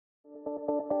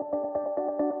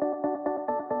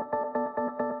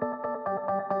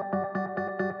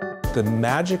The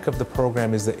magic of the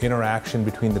program is the interaction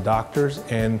between the doctors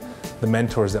and the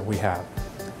mentors that we have.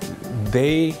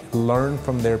 They learn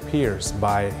from their peers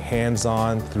by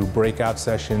hands-on, through breakout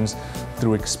sessions,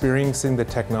 through experiencing the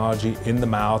technology in the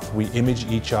mouth. We image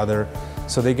each other,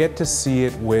 so they get to see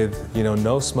it with,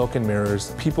 no smoke and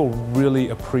mirrors. People really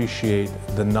appreciate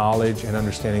the knowledge and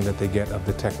understanding that they get of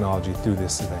the technology through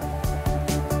this event.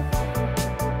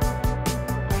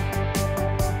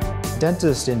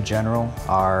 Dentists in general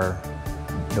are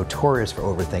notorious for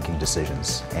overthinking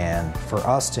decisions, and for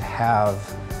us to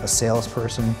have a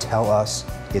salesperson tell us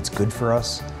it's good for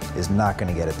us is not going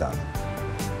to get it done.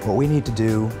 What we need to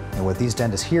do, and what these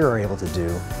dentists here are able to do,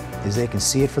 is they can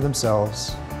see it for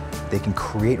themselves, they can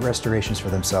create restorations for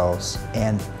themselves,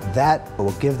 and that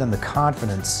will give them the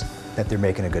confidence that they're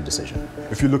making a good decision.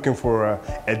 If you're looking for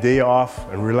a day off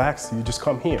and relax, you just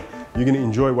come here. You're going to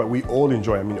enjoy what we all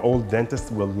enjoy. I mean, all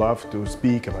dentists will love to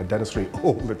speak about dentistry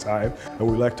all the time, and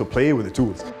we like to play with the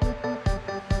tools.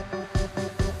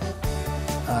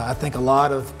 I think a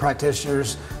lot of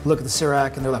practitioners look at the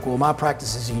CEREC and they're like, well, my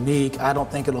practice is unique. I don't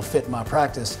think it'll fit my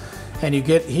practice. And you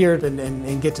get here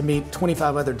and get to meet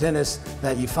 25 other dentists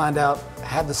that you find out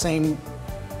have the same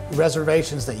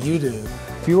reservations that you do.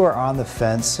 If you are on the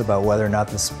fence about whether or not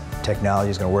this technology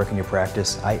is going to work in your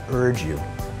practice, I urge you,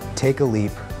 take a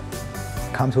leap,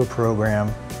 come to a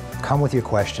program, come with your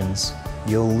questions.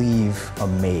 You'll leave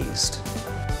amazed.